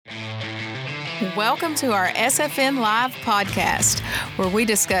Welcome to our SFN Live podcast, where we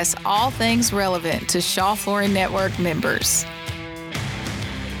discuss all things relevant to Shaw Flooring Network members.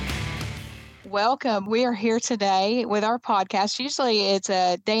 Welcome. We are here today with our podcast. Usually it's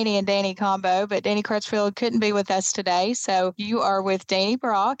a Dani and Dani combo, but Dani Crutchfield couldn't be with us today. So you are with Dani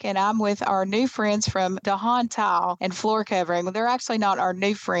Brock, and I'm with our new friends from DaHaan Tile and Floor Covering. Well, they're actually not our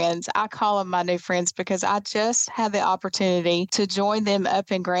new friends. I call them my new friends because I just had the opportunity to join them up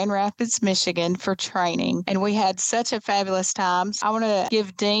in Grand Rapids, Michigan for training. And we had such a fabulous time. I want to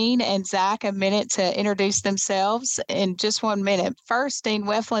give Dean and Zach a minute to introduce themselves in just 1 minute. First, Dean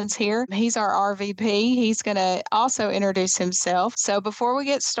Weflin's here. He's our RVP. He's going to also introduce himself. So before we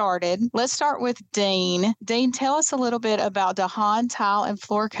get started, let's start with Dean. Dean, tell us a little bit about DaHaan Tile and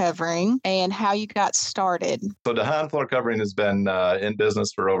Floor Covering and how you got started. So DaHaan Floor Covering has been in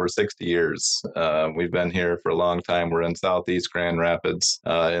business for over 60 years. We've been here for a long time. We're in Southeast Grand Rapids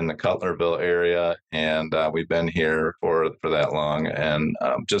in the Cutlerville area, and we've been here for that long. And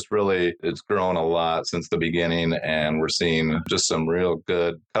just really, it's grown a lot since the beginning, and we're seeing just some real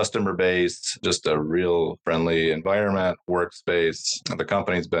good customer base, just a real friendly environment, workspace. The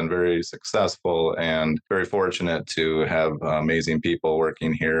company's been very successful and very fortunate to have amazing people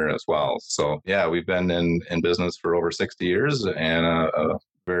working here as well. So yeah, we've been in business for over 60 years and a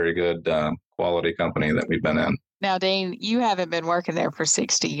very good quality company that we've been in. Now, Dean, you haven't been working there for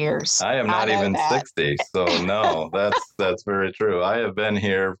 60 years. I am not even 60. So no, that's very true. I have been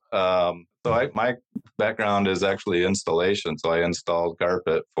here. My background is actually installation. So I installed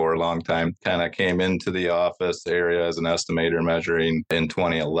carpet for a long time, kind of came into the office area as an estimator measuring in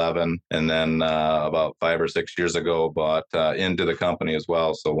 2011. And then about 5 or 6 years ago, bought into the company as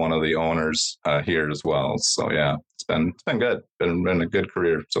well. So one of the owners here as well. So yeah. It's been good. Been a good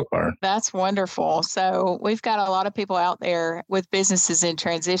career so far. That's wonderful. So we've got a lot of people out there with businesses in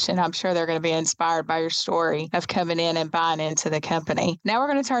transition. I'm sure they're going to be inspired by your story of coming in and buying into the company. Now we're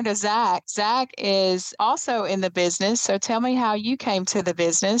going to turn to Zach. Zach is also in the business. So tell me how you came to the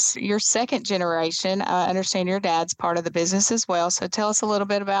business. You're second generation. I understand your dad's part of the business as well. So tell us a little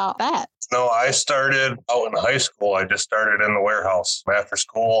bit about that. No, I started out in high school. I just started in the warehouse after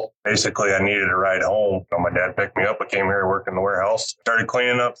school. Basically, I needed a ride home. My dad picked me up. I came here to work in the warehouse. Started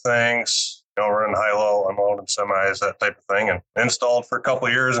cleaning up things, running high-low, unloading semis, that type of thing, and installed for a couple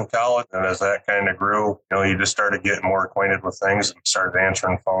of years in college. And as that kind of grew, you just started getting more acquainted with things and started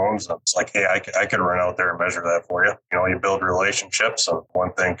answering phones. And it's like, hey, I could run out there and measure that for you. You build relationships, and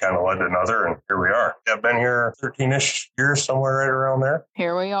one thing kind of led to another, and here we are. I've been here 13-ish years, somewhere right around there.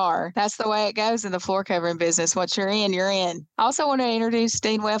 Here we are. That's the way it goes in the floor covering business. Once you're in, you're in. I also want to introduce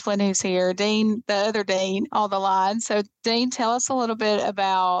Dean Weflin, who's here. Dean, the other Dean on the line. So, Dean, tell us a little bit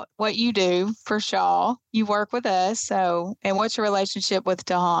about what you do for Shaw. You work with us, and what's your relationship with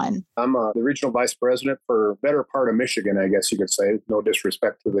DaHaan? I'm the regional vice president for better part of Michigan, I guess you could say. No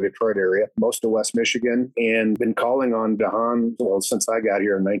disrespect to the Detroit area, most of West Michigan, and been calling on DaHaan since I got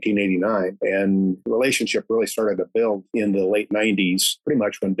here in 1989. And the relationship really started to build in the late 90s, pretty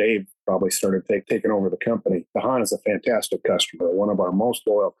much when Dave probably started taking over the company. DaHaan is a fantastic customer, one of our most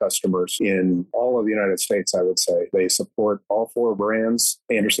loyal customers in all of the United States, I would say. They support all 4 brands,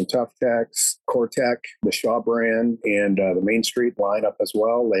 Anderson Tough Techs, Cortec, the Shaw brand, and the Main Street lineup as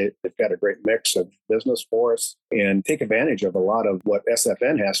well. They've got a great mix of business for us and take advantage of a lot of what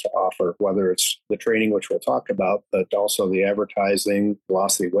SFN has to offer, whether it's the training, which we'll talk about, but also the advertising,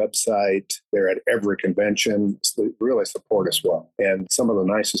 Velocity website. They're at every convention. So they really support us well. And some of the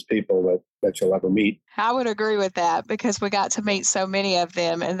nicest people that you'll ever meet. I would agree with that because we got to meet so many of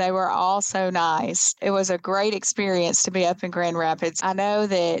them and they were all so nice. It was a great experience to be up in Grand Rapids. I know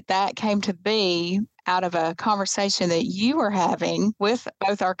that came to be out of a conversation that you were having with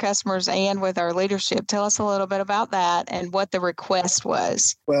both our customers and with our leadership. Tell us a little bit about that and what the request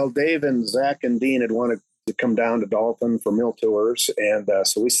was. Well, Dave and Zach and Dean had wanted to come down to Dalton for mill tours. And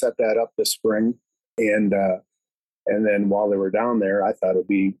so we set that up this spring. And then while they were down there, I thought it would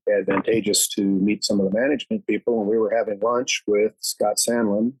be advantageous to meet some of the management people. And we were having lunch with Scott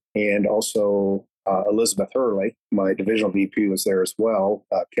Sandlin and also Elizabeth Hurley. My divisional VP was there as well,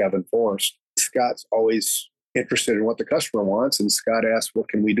 Kevin Forrest. Scott's always interested in what the customer wants. And Scott asked, what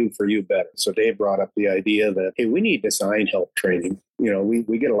can we do for you better? So Dave brought up the idea that, hey, we need design help training.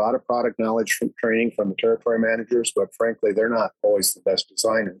 We get a lot of product knowledge from training from the territory managers, but frankly, they're not always the best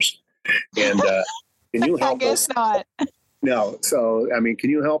designers. And can you help us? I guess not. No. So, can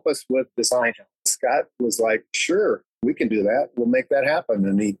you help us with design help? Scott was like, sure, we can do that. We'll make that happen.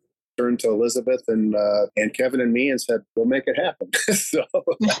 And he turned to Elizabeth and Kevin and me and said, we'll make it happen.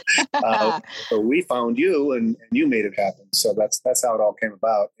 So we found you and you made it happen. So that's how it all came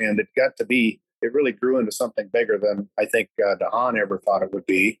about. And it got to be it really grew into something bigger than I think DeHaan ever thought it would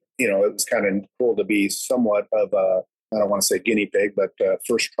be. It was kind of cool to be somewhat of a, I don't want to say guinea pig, but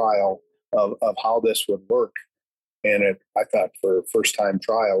first trial of how this would work. And I thought for first time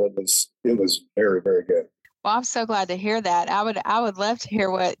trial, it was very, very good. Well, I'm so glad to hear that. I would love to hear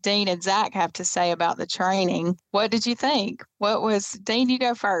what Dean and Zach have to say about the training. What did you think? Dean, you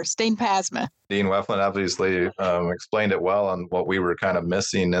go first. Dean Pasma. Dean Weflin obviously explained it well on what we were kind of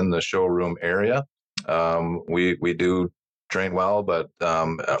missing in the showroom area. We do train well, but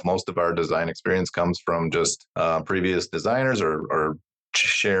most of our design experience comes from just previous designers or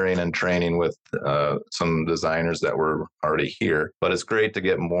sharing and training with some designers that were already here. But it's great to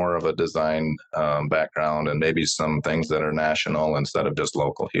get more of a design background and maybe some things that are national instead of just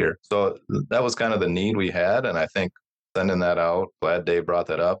local here. So that was kind of the need we had. And I think sending that out, glad Dave brought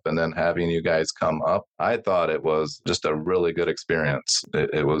that up, and then having you guys come up, I thought it was just a really good experience.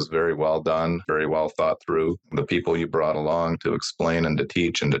 It was very well done, very well thought through. The people you brought along to explain and to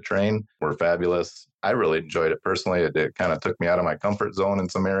teach and to train were fabulous. I really enjoyed it personally. It kind of took me out of my comfort zone in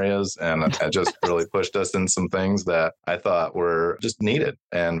some areas, and it just really pushed us in some things that I thought were just needed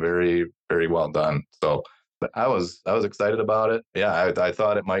and very, very well done. So I was excited about it. Yeah, I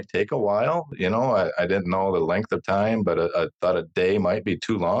thought it might take a while. I didn't know the length of time, but I thought a day might be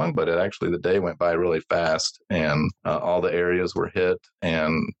too long. But the day went by really fast, and all the areas were hit.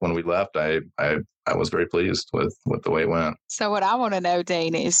 And when we left, I was very pleased with the way it went. So what I want to know,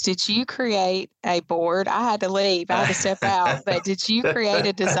 Dean, is did you create a board? I had to leave. I had to step out. But did you create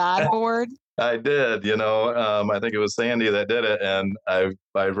a design board? I did, I think it was Sandy that did it, and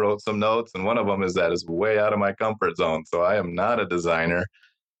I wrote some notes, and one of them is that is way out of my comfort zone. So I am not a designer,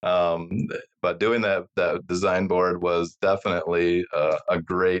 but doing that design board was definitely a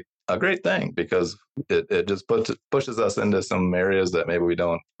great thing because it just pushes us into some areas that maybe we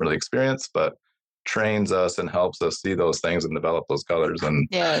don't really experience, but trains us and helps us see those things and develop those colors and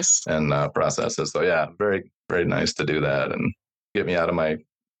processes. So yeah, very, very nice to do that and get me out of my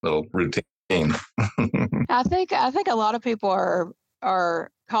little routine. I think a lot of people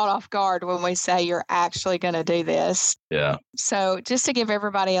are caught off guard when we say you're actually going to do this. Yeah. So just to give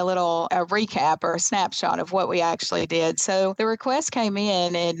everybody a recap or a snapshot of what we actually did. So the request came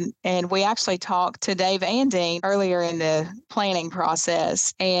in and we actually talked to Dave and Dean earlier in the planning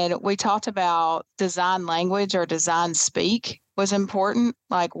process. And we talked about design language or design speak was important.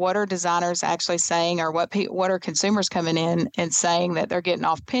 Like, what are designers actually saying, or what are consumers coming in and saying that they're getting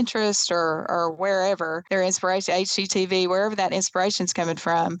off Pinterest or wherever their inspiration, HGTV, wherever that inspiration's coming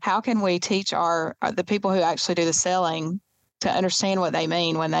from? How can we teach the people who actually do the selling to understand what they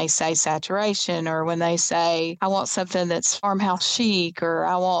mean when they say saturation, or when they say, I want something that's farmhouse chic, or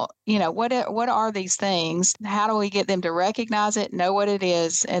I want, what are these things? How do we get them to recognize it, know what it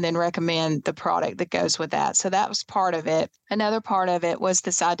is, and then recommend the product that goes with that? So that was part of it. Another part of it was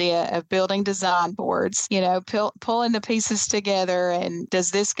this idea of building design boards, pulling the pieces together. And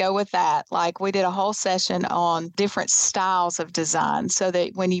does this go with that? Like, we did a whole session on different styles of design so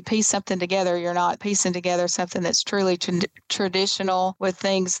that when you piece something together, you're not piecing together something that's truly traditional with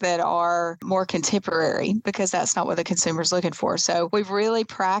things that are more contemporary, because that's not what the consumer's looking for. So we've really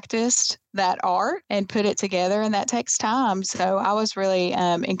practiced that art and put it together, and that takes time. So I was really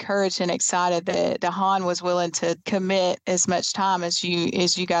encouraged and excited that DaHaan was willing to commit as much time as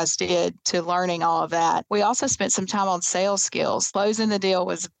you guys did to learning all of that. We also spent some time on sales skills. Closing the deal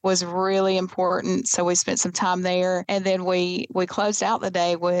was really important, so we spent some time there, and then we closed out the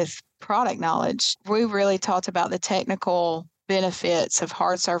day with product knowledge. We really talked about the technical benefits of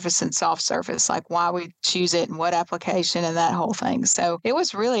hard surface and soft surface, like why we choose it and what application and that whole thing. So it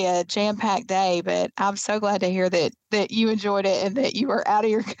was really a jam-packed day, but I'm so glad to hear that you enjoyed it and that you were out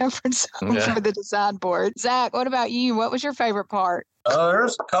of your comfort zone for the design board. Zach, what about you? What was your favorite part?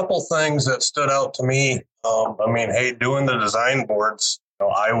 There's a couple things that stood out to me. Doing the design boards,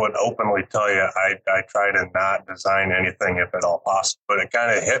 I would openly tell you, I try to not design anything if at all possible. But it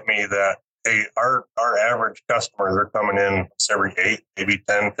kind of hit me that, hey, our average customer, they're coming in every 8, maybe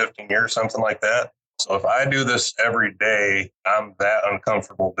 10, 15 years, something like that. So if I do this every day, I'm that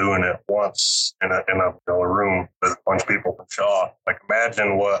uncomfortable doing it once in a room with a bunch of people from Shaw. Like,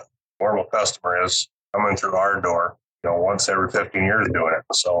 imagine what a normal customer is coming through our door, once every 15 years doing it.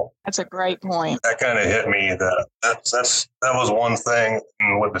 So that's a great point. That kind of hit me that was one thing.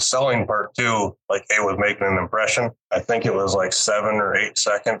 And with the selling part too, like, hey, with making an impression, I think it was like 7 or 8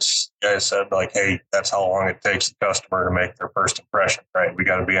 seconds. You guys said, like, hey, that's how long it takes the customer to make their first impression, right? We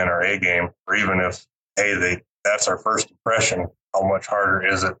got to be in our A game. Or even if, hey, that's our first impression, how much harder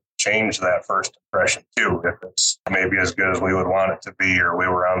is it change that first impression too. If it's maybe as good as we would want it to be, or we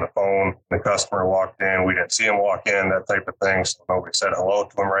were on the phone, the customer walked in, we didn't see him walk in, that type of thing. So nobody said hello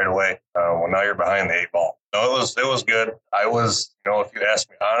to him right away. Well, now you're behind the 8 ball. No, it was good. I was, if you ask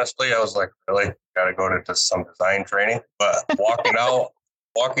me honestly, I was like, really, got to go to some design training. But walking out,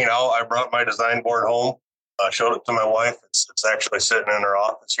 I brought my design board home. Showed it to my wife. It's actually sitting in her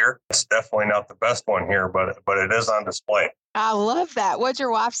office here. It's definitely not the best one here, but it is on display. I love that. What'd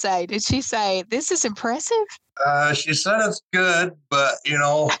your wife say? Did she say, this is impressive? She said it's good, but you're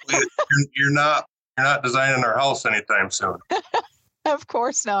not designing our house anytime soon. Of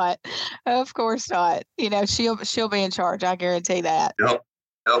course not. Of course not. She'll be in charge. I guarantee that. Yep.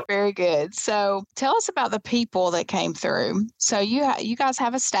 Very good. So tell us about the people that came through. So you guys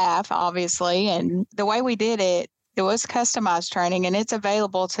have a staff, obviously, and the way we did it was customized training, and it's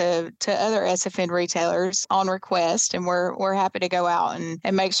available to other SFN retailers on request. And we're happy to go out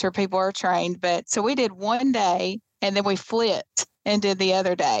and make sure people are trained. But so we did one day, and then we flipped and did the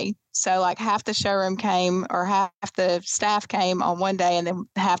other day. So like half the showroom came, or half the staff came on one day, and then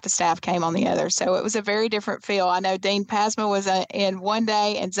half the staff came on the other. So it was a very different feel. I know Dean Pasma was in one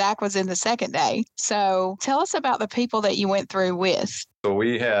day and Zach was in the second day. So tell us about the people that you went through with. So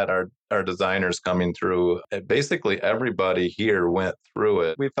we had our designers coming through. Basically, everybody here went through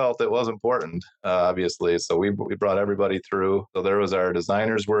it. We felt it was important, obviously. So we brought everybody through. So there was our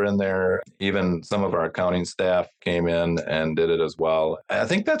designers were in there. Even some of our accounting staff came in and did it as well. I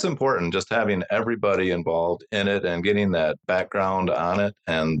think that's important, just having everybody involved in it and getting that background on it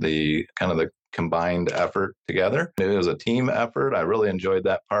and the kind of the combined effort together. It was a team effort. I really enjoyed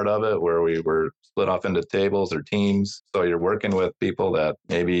that part of it, where we were split off into tables or teams. So you're working with people that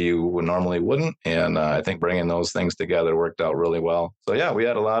maybe you would normally wouldn't. And I think bringing those things together worked out really well. So yeah, we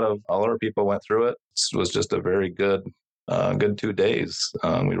had all our people went through it. It was just a very good 2 days.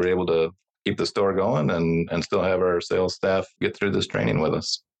 We were able to keep the store going and still have our sales staff get through this training with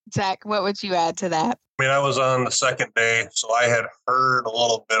us. Zach, what would you add to that? I was on the second day, so I had heard a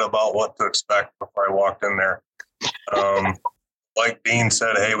little bit about what to expect before I walked in there. Like Dean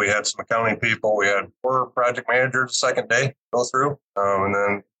said, hey, we had some accounting people. We had 4 project managers the second day go through, and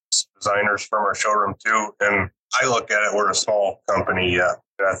then designers from our showroom too. And I look at it, we're a small company yet.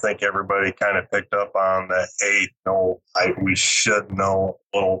 And I think everybody kind of picked up on that, hey, we should know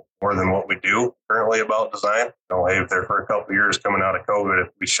a little more than what we do currently about design. Hey, if there for a couple of years coming out of COVID,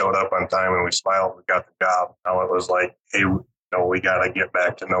 if we showed up on time and we smiled, we got the job. Now it was like, hey, we got to get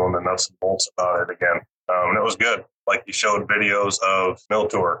back to knowing the nuts and bolts about it again. And it was good. Like you showed videos of mill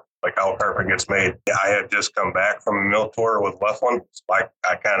tour, like how carpet gets made. Yeah, I had just come back from a mill tour with Leflin. So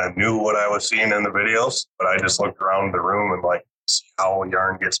I kind of knew what I was seeing in the videos, but I just looked around the room and see how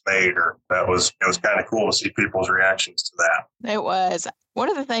yarn gets made. It was kind of cool to see people's reactions to that. It was. One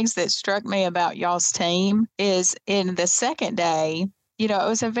of the things that struck me about y'all's team is in the second day, it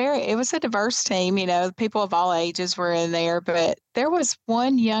was a diverse team, people of all ages were in there, but there was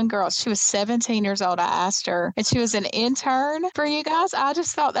one young girl. She was 17 years old. I asked her, and she was an intern for you guys. I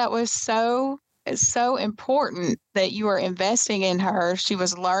just thought that was so important that you are investing in her. She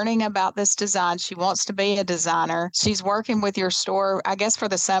was learning about this design. She wants to be a designer. She's working with your store, I guess, for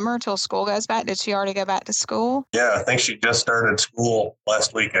the summer until school goes back. Did she already go back to school? Yeah, I think she just started school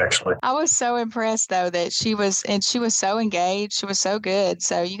last week, actually. I was so impressed, though, that she was so engaged. She was so good.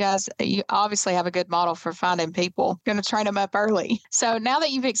 So you obviously have a good model for finding people. You're going to train them up early. So now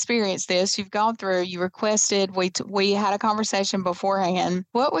that you've experienced this, you've gone through, you requested, we had a conversation beforehand.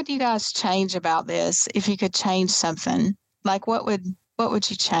 What would you guys change about this if you could change something? Like what would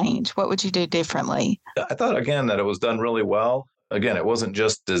you change? What would you do differently? I thought, again, that it was done really well. Again, it wasn't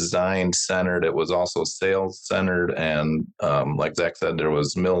just design centered. It was also sales centered. And like Zach said, there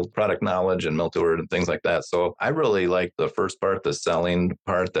was mill product knowledge and mill tour and things like that. So I really liked the first part, the selling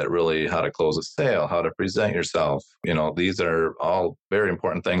part, that really how to close a sale, how to present yourself. These are all very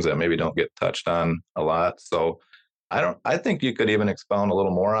important things that maybe don't get touched on a lot. So I think you could even expound a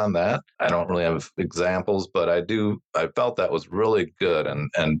little more on that. I don't really have examples, but I felt that was really good.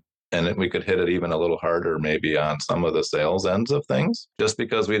 And we could hit it even a little harder maybe on some of the sales ends of things, just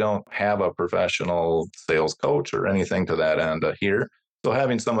because we don't have a professional sales coach or anything to that end here. So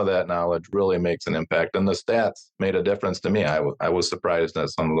having some of that knowledge really makes an impact, and the stats made a difference to me. I was surprised at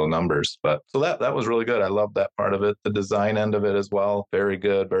some of the numbers, but so that was really good. I love that part of it. The design end of it as well, very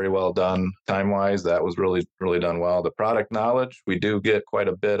good, very well done. Time wise, that was really, really done well. The product knowledge, we do get quite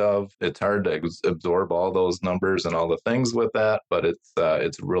a bit of. It's hard to absorb all those numbers and all the things with that, but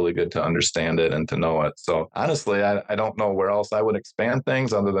it's really good to understand it and to know it. So honestly, I don't know where else I would expand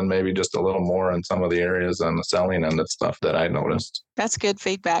things other than maybe just a little more in some of the areas on the selling end of stuff that I noticed. That's that's good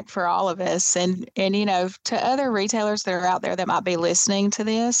feedback for all of us. And to other retailers that are out there that might be listening to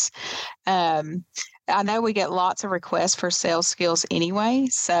this, I know we get lots of requests for sales skills anyway.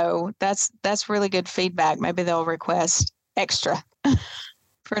 So that's really good feedback. Maybe they'll request extra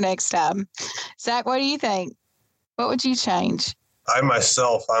for next time. Zach, what do you think? What would you change? I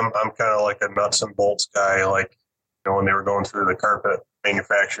myself, I'm kind of like a nuts and bolts guy. Like, when they were going through the carpet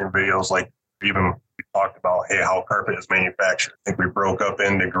manufacturing videos, like even we talked about, hey, how carpet is manufactured. I think we broke up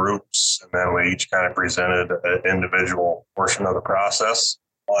into groups, and then we each kind of presented an individual portion of the process.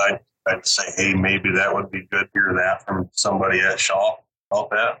 Well, I'd say, hey, maybe that would be good to hear that from somebody at Shaw about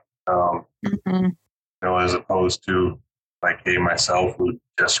that. As opposed to like, hey, myself who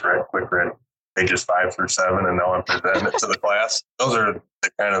just quick read pages 5 through 7, and now I'm presenting it to the class. Those are the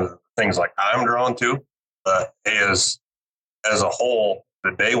kind of things like I'm drawn to. But hey, as a whole,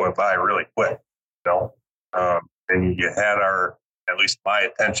 the day went by really quick, and you had at least my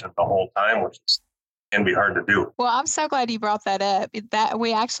attention the whole time, which can be hard to do. Well, I'm so glad you brought that up. That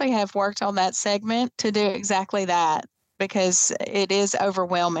we actually have worked on that segment to do exactly that, because it is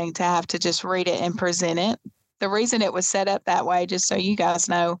overwhelming to have to just read it and present it. The reason it was set up that way, just so you guys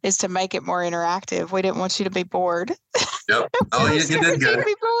know, is to make it more interactive. We didn't want you to be bored. Yep. Oh, you did good.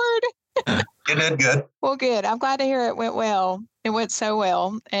 Be bored. You did good. Well, good. I'm glad to hear it went well. It went so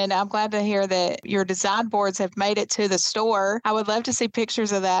well. And I'm glad to hear that your design boards have made it to the store. I would love to see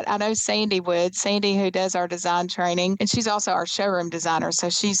pictures of that. I know Sandy would. Sandy, who does our design training, and she's also our showroom designer.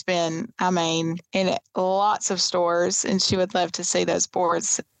 So she's been, in lots of stores, and she would love to see those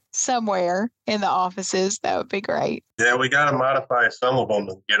boards somewhere in the offices. That would be great. Yeah, we got to modify some of them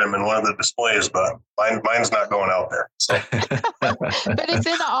and get them in one of the displays, but mine's not going out there. So. But it's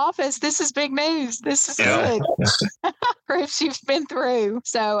in the office. This is big news. This is good. Proofs you've been through.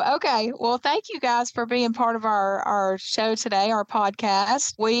 So, okay. Well, thank you guys for being part of our show today, our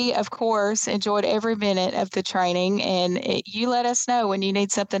podcast. We, of course, enjoyed every minute of the training, and you let us know when you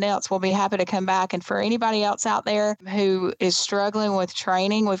need something else. We'll be happy to come back. And for anybody else out there who is struggling with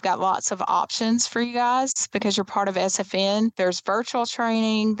training, we've got lots of options for you guys because you're part of SFN. There's virtual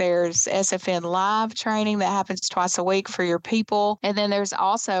training. There's SFN live training that happens twice a week for your people. And then there's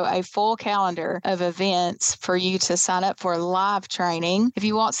also a full calendar of events for you to sign up for live training. If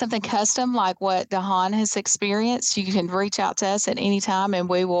you want something custom like what DaHaan has experienced, you can reach out to us at any time, and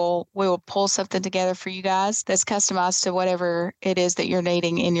we will pull something together for you guys that's customized to whatever it is that you're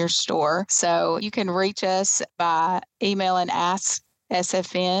needing in your store. So you can reach us by emailing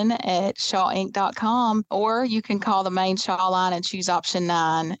sfn@shawinc.com, or you can call the main Shaw line and choose option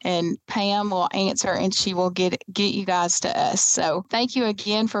 9, and Pam will answer and she will get you guys to us. So thank you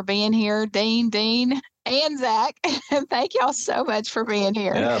again for being here, Dean, and Zach. Thank y'all so much for being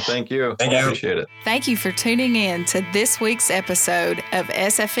here. Yeah, thank you. Thank you. Appreciate it. Thank you for tuning in to this week's episode of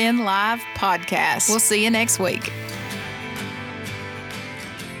SFN Live Podcast. We'll see you next week.